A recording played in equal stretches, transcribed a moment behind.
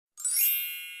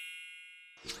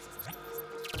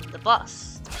the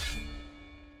boss.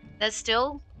 There's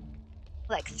still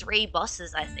like 3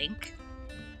 bosses, I think.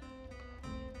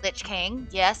 Lich King,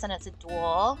 yes, and it's a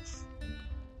dwarf.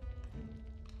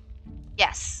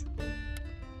 Yes.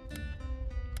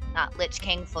 Not Lich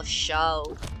King for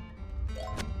show.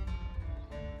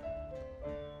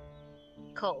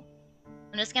 Cool.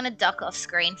 I'm just gonna duck off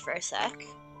screen for a sec.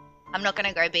 I'm not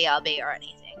gonna go BRB or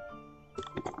anything.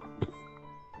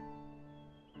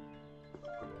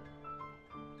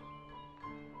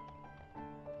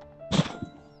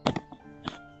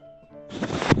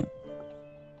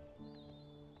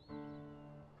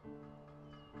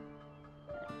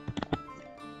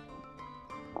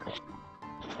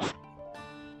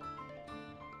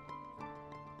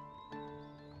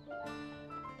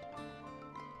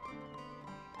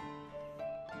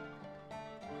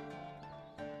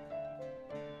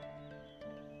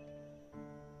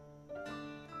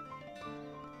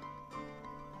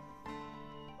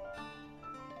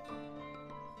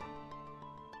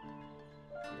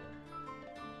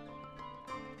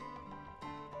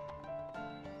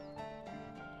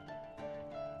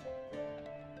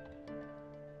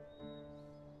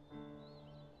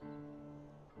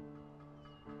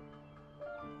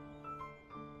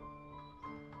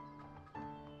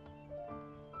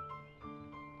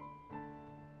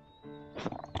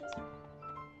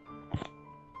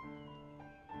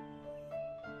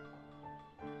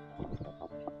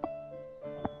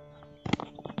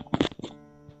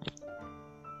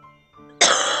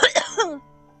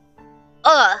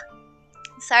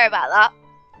 Sorry about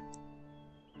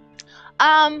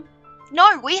that.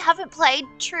 No, we haven't played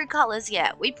True Colors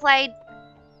yet. We played...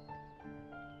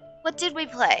 What did we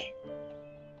play?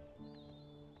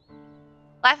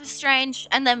 Life is Strange,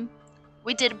 and then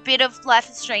we did a bit of Life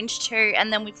is Strange 2,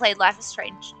 and then we played Life is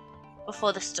Strange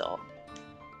Before the Storm.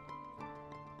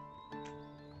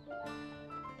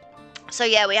 So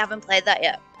yeah, we haven't played that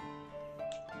yet.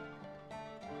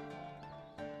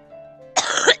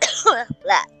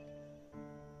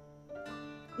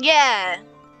 Yeah,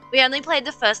 we only played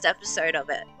the first episode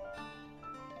of it.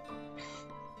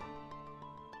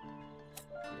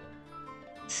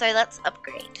 So let's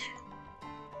upgrade.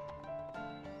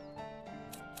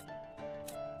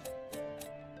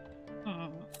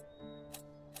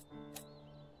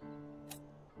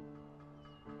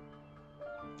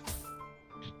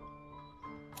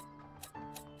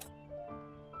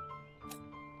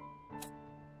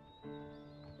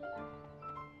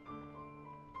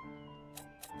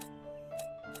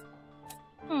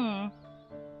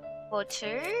 Or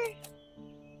 2.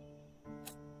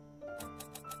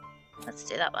 Let's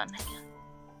do that one.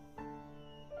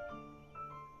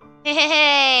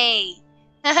 Hey!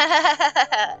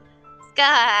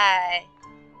 Sky!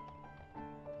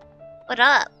 What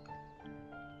up?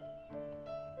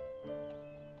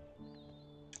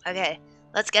 Okay,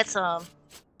 let's get some.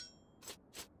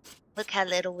 Look how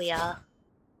little we are.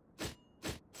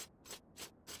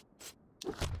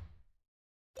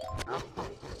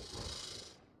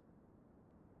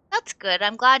 That's good.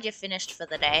 I'm glad you're finished for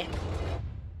the day.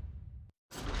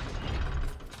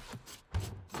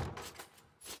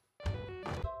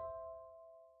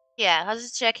 Yeah, I was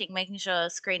just checking, making sure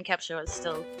screen capture was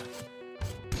still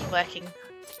working.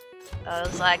 I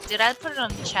was like, did I put it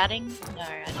on chatting? No,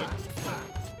 I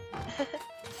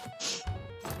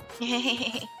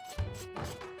didn't.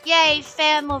 Yay,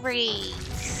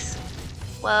 families!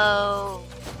 Whoa.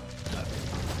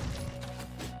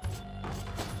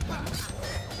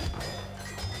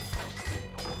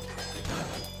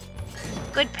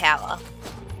 Good power.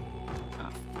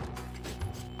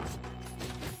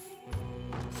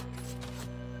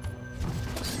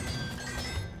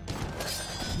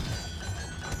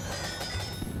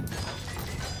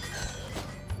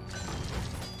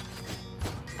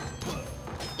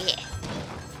 Yeah.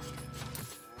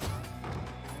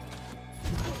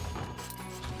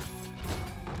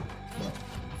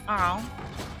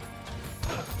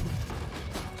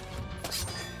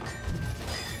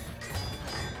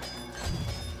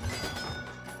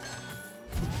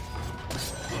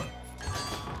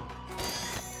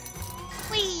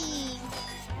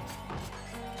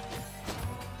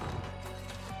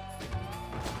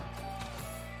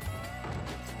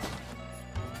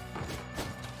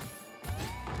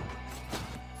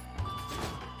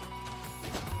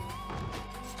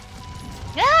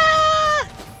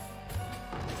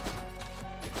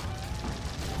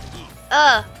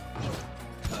 Oh.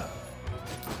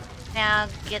 Now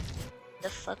get the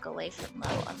fuck away from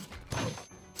that one.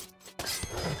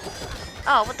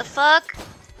 Oh, what the fuck?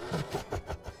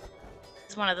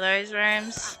 It's one of those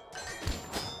rooms.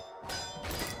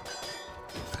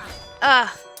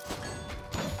 Ah.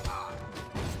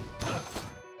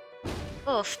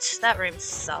 Oofed, that room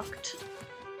sucked.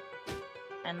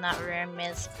 And that room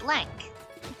is blank.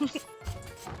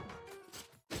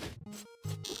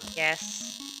 Yes.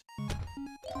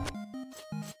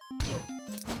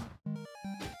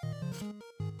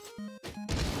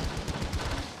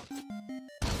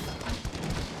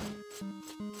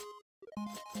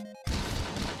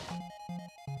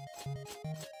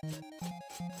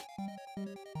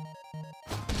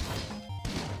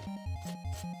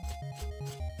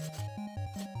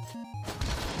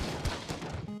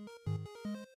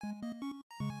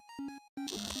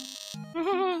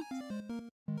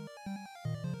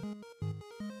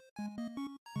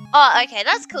 Oh, okay,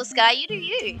 that's cool, Sky. You do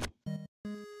you.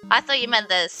 I thought you meant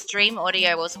the stream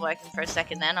audio wasn't working for a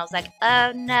second then. I was like,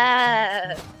 oh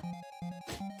no.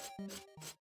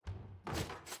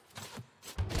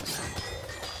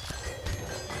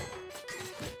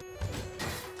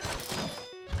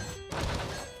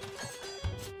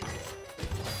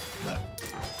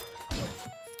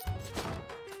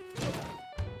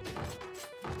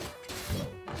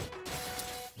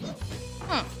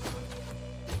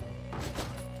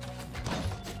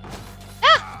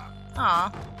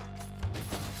 Aw.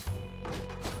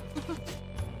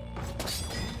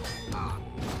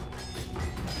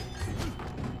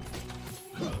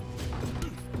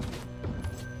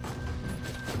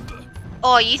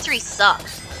 Oh, you three suck.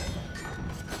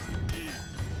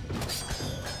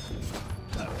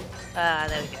 Ah,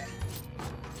 there we go.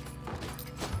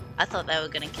 I thought they were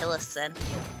gonna kill us then.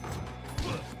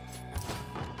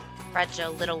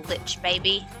 Fragile little lich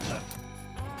baby.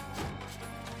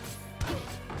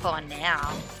 For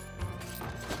now.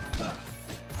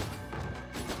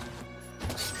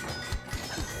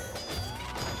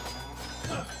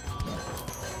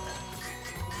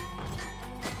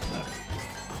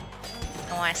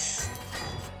 Nice.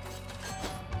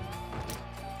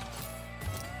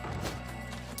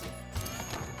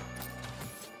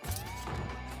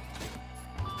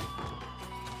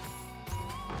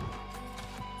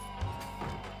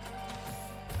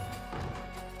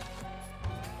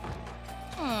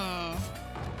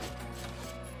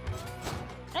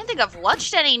 I don't think I've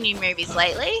watched any new movies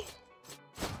lately.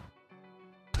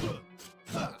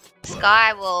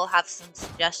 Sky will have some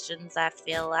suggestions, I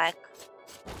feel like.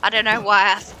 I don't know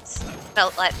why I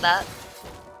felt like that.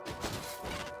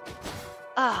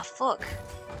 Oh, fuck.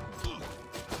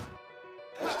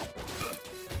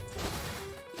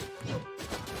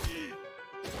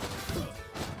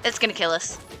 It's gonna kill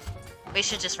us. We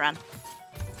should just run.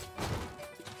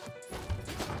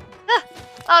 Ah!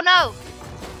 Oh no!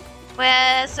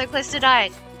 We're so close to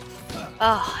dying.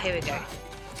 Oh, here we go.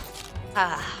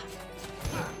 Ah.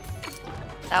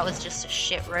 That was just a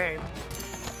shit room.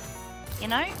 You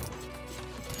know?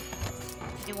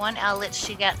 We want our lich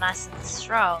to get nice and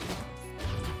strong.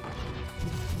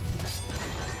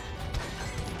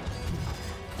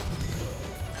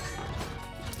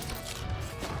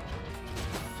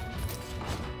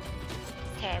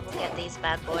 Okay, we'll get these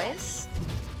bad boys.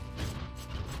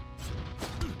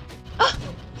 Oh!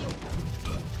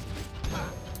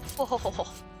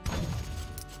 Oh.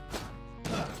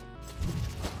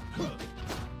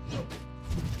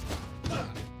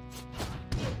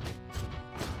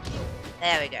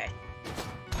 There we go.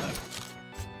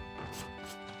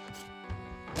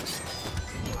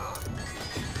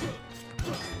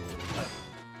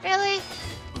 Really?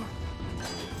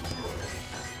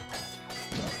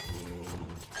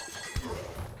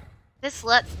 This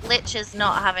lich is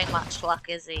not having much luck,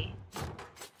 is he?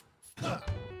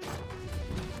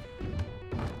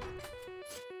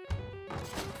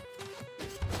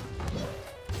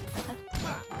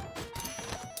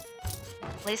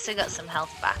 At least I got some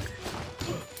health back.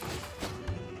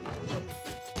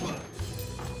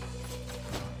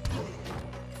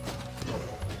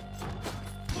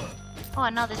 Oh,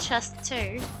 another chest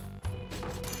too.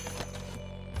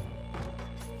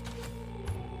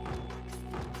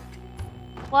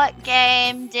 What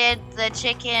game did the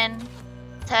chicken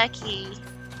turkey?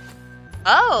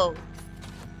 Oh!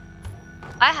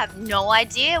 I have no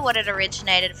idea what it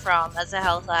originated from as a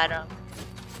health item.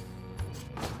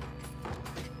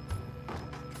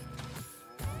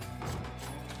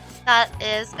 That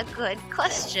is a good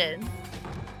question.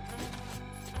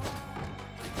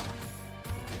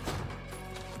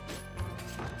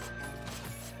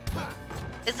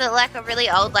 Is it like a really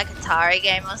old, like Atari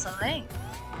game or something?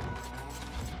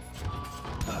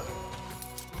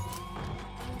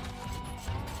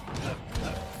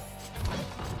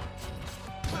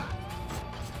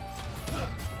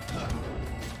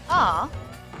 Aw.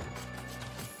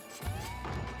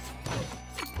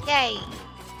 Yay!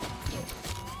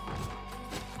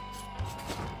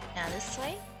 Now this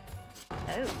way?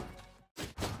 Oh.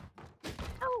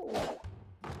 Oh!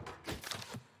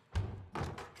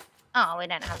 Oh, we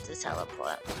don't have to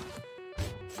teleport.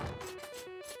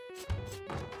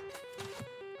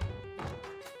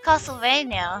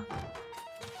 Castlevania.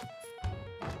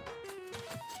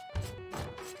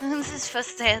 This is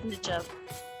first day on the job.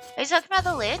 Are you talking about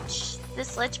the Lich?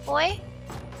 This Lich boy?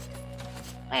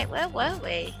 Wait, where were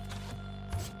we?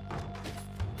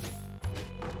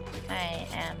 I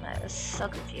am so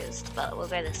confused, but we'll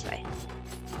go this way.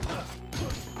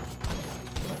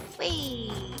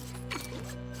 Whee!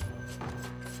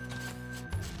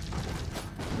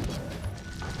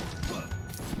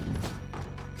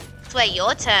 That's where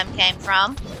your term came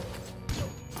from.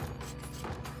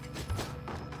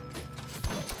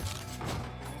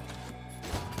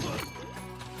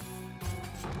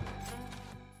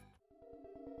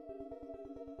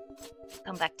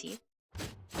 Come back to you.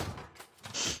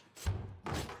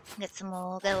 Get some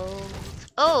more gold.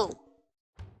 Oh!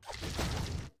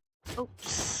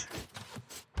 Oops.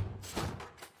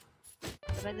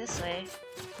 Go back this way.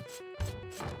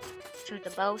 To the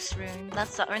boss room.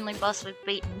 That's the only boss we've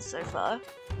beaten so far.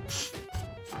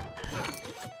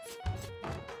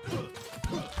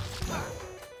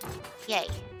 Yay.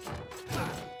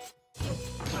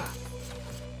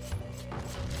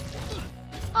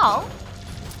 Oh.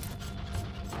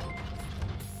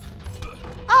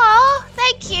 Oh,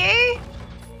 thank you.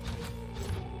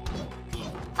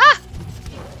 Ah!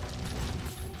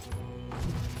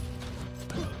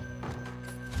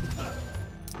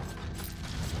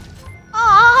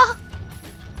 Oh!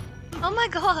 Oh my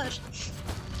god.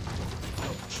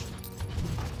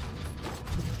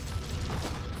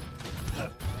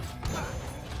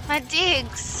 My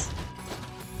digs.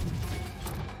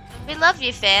 We love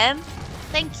you, fam.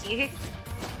 Thank you.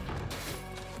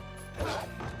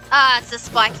 Ah, it's a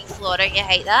spiky floor, don't you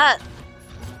hate that?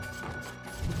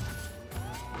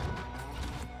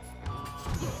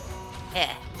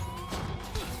 Yeah.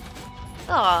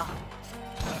 Oh.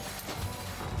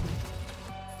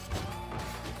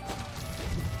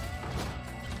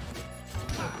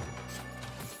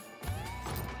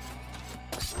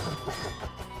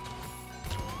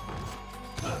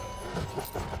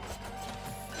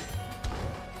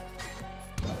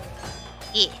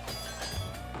 Yeah.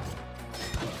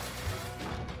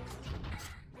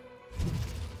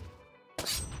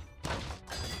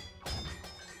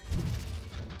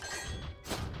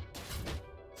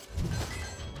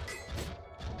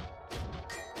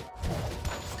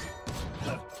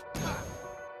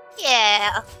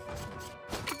 Yeah.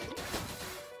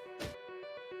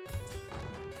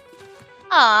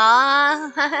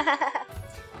 Aww.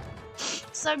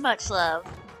 So much love.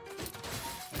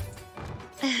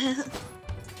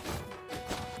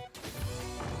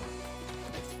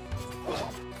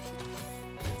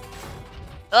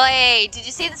 Oi, did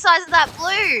you see the size of that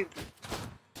bloob?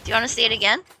 Do you want to see it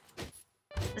again?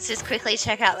 Let's just quickly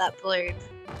check out that bloob.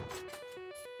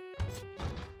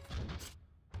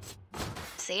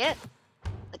 See it?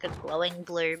 Like a glowing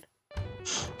bloob.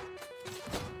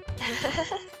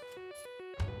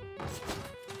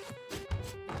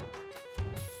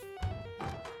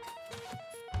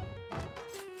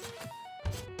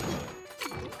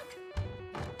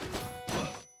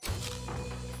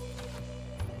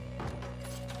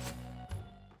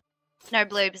 No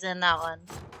bloobs in that one.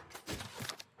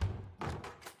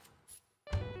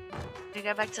 We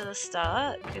go back to the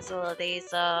start because all of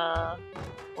these are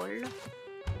full.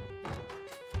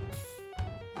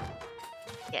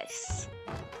 Yes.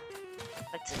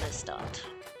 Back to the start.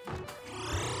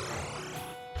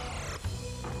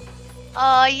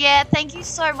 Oh yeah, thank you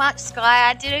so much,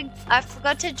 Sky. I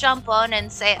forgot to jump on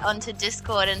and say onto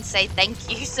Discord and say thank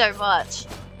you so much.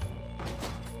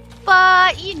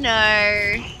 But you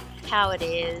know how it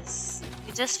is.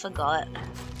 We just forgot.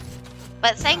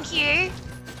 But thank you.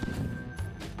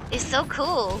 It's so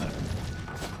cool.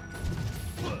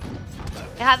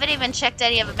 I haven't even checked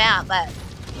any of them out, but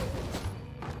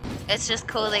it's just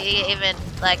cool that you even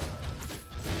like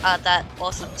are that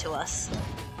awesome to us.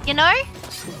 You know?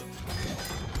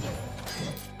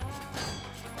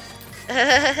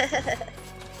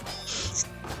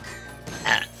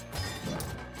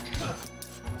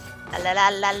 La la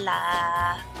la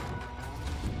la.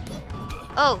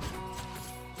 Oh.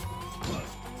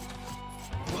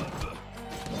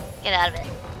 Get out of it.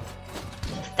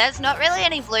 There's not really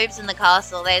any bloobs in the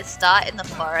castle. They start in the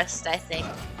forest, I think.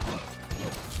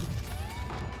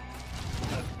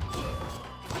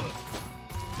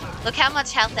 Look how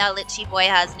much health our Luci boy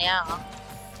has now.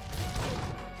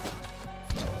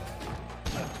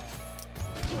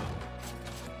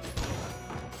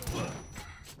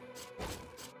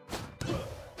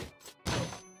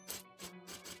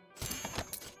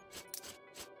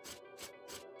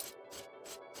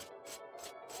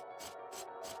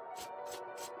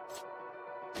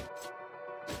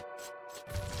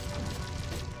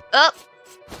 Up!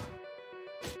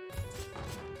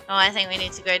 Oh, I think we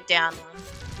need to go down one.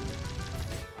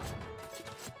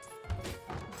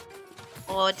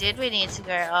 Or did we need to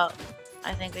go up?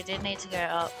 I think we did need to go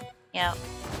up. Yep.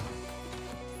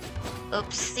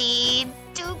 Oopsie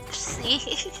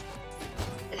doopsie.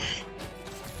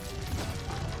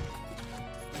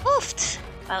 Oofed!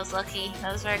 That was lucky.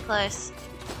 That was very close.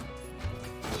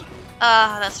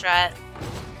 Ah, that's right.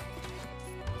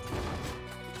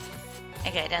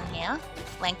 Okay, down here.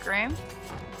 Link room.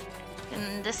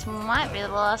 And this might be the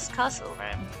last castle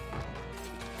room.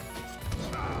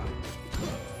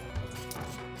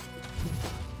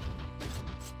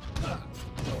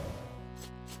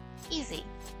 Easy.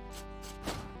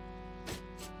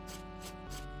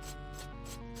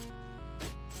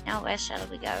 Now where shall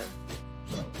we go?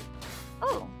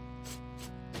 Oh.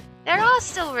 There are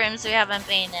still rooms we haven't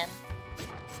been in.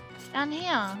 Down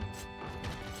here.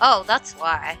 Oh, that's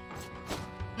why.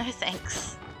 No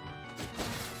thanks.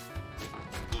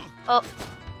 Oh.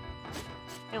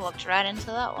 We walked right into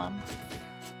that one.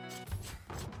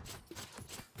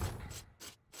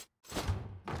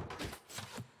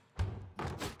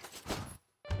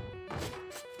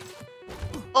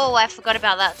 Oh, I forgot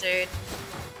about that dude.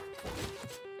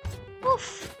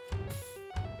 Oof.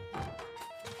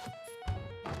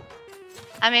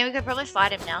 I mean, we could probably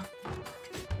fight him now.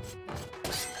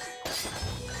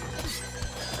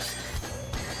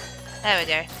 There we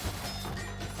go.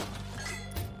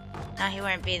 Now he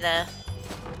won't be there.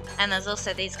 And there's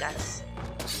also these guys.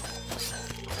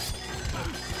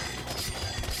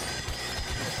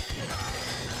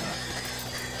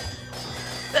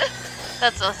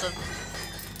 That's awesome.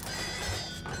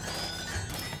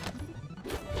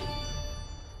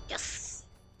 Yes!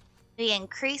 We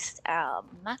increased our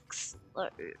max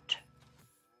load.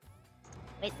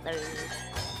 Weight load.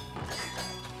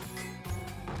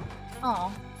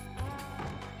 Oh.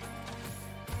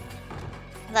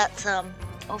 That's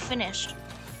all finished.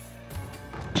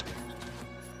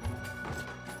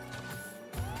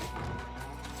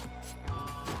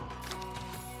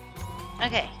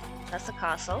 Okay, that's the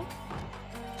castle.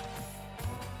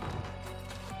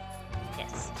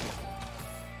 Yes.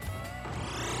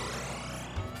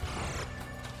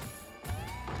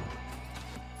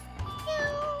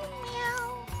 Meow,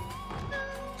 meow,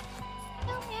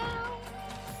 meow, meow.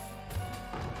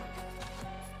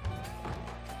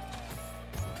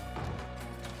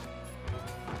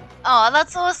 Oh,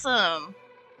 that's awesome.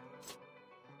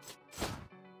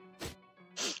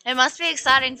 It must be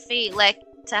exciting for you, like,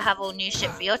 to have all new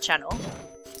shit for your channel.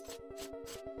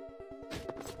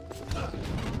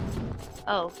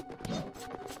 Oh.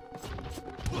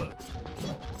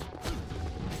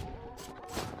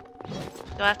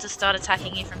 Do I have to start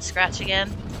attacking you from scratch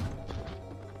again?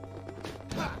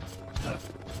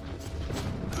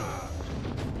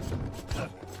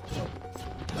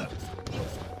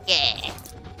 Yeah.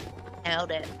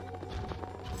 Nailed it.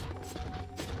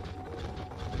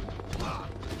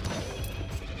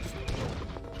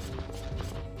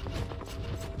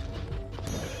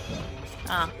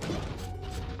 Ah.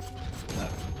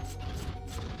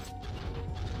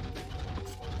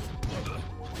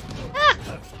 Ah!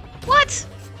 What?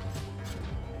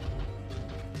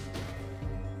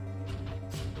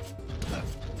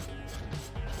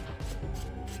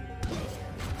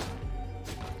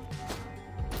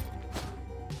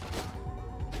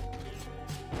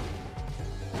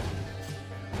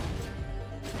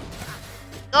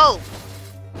 Oh!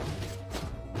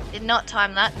 Did not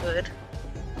time that good.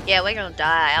 Yeah, we're gonna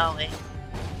die, aren't we?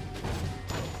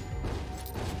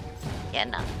 Yeah,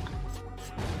 no.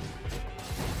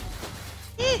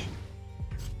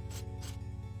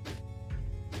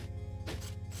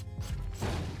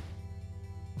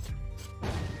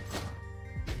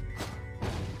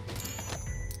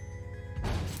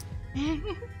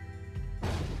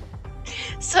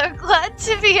 So glad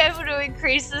to be able to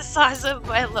increase the size of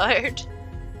my load.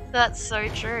 That's so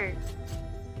true.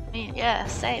 I mean, yeah,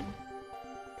 same.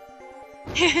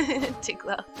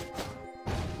 Tickler.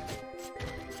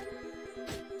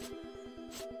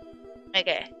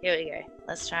 Okay, here we go.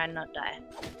 Let's try and not die.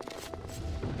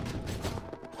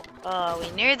 Oh, we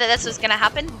knew that this was gonna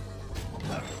happen.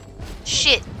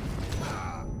 Shit.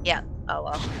 Yeah, oh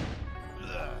well.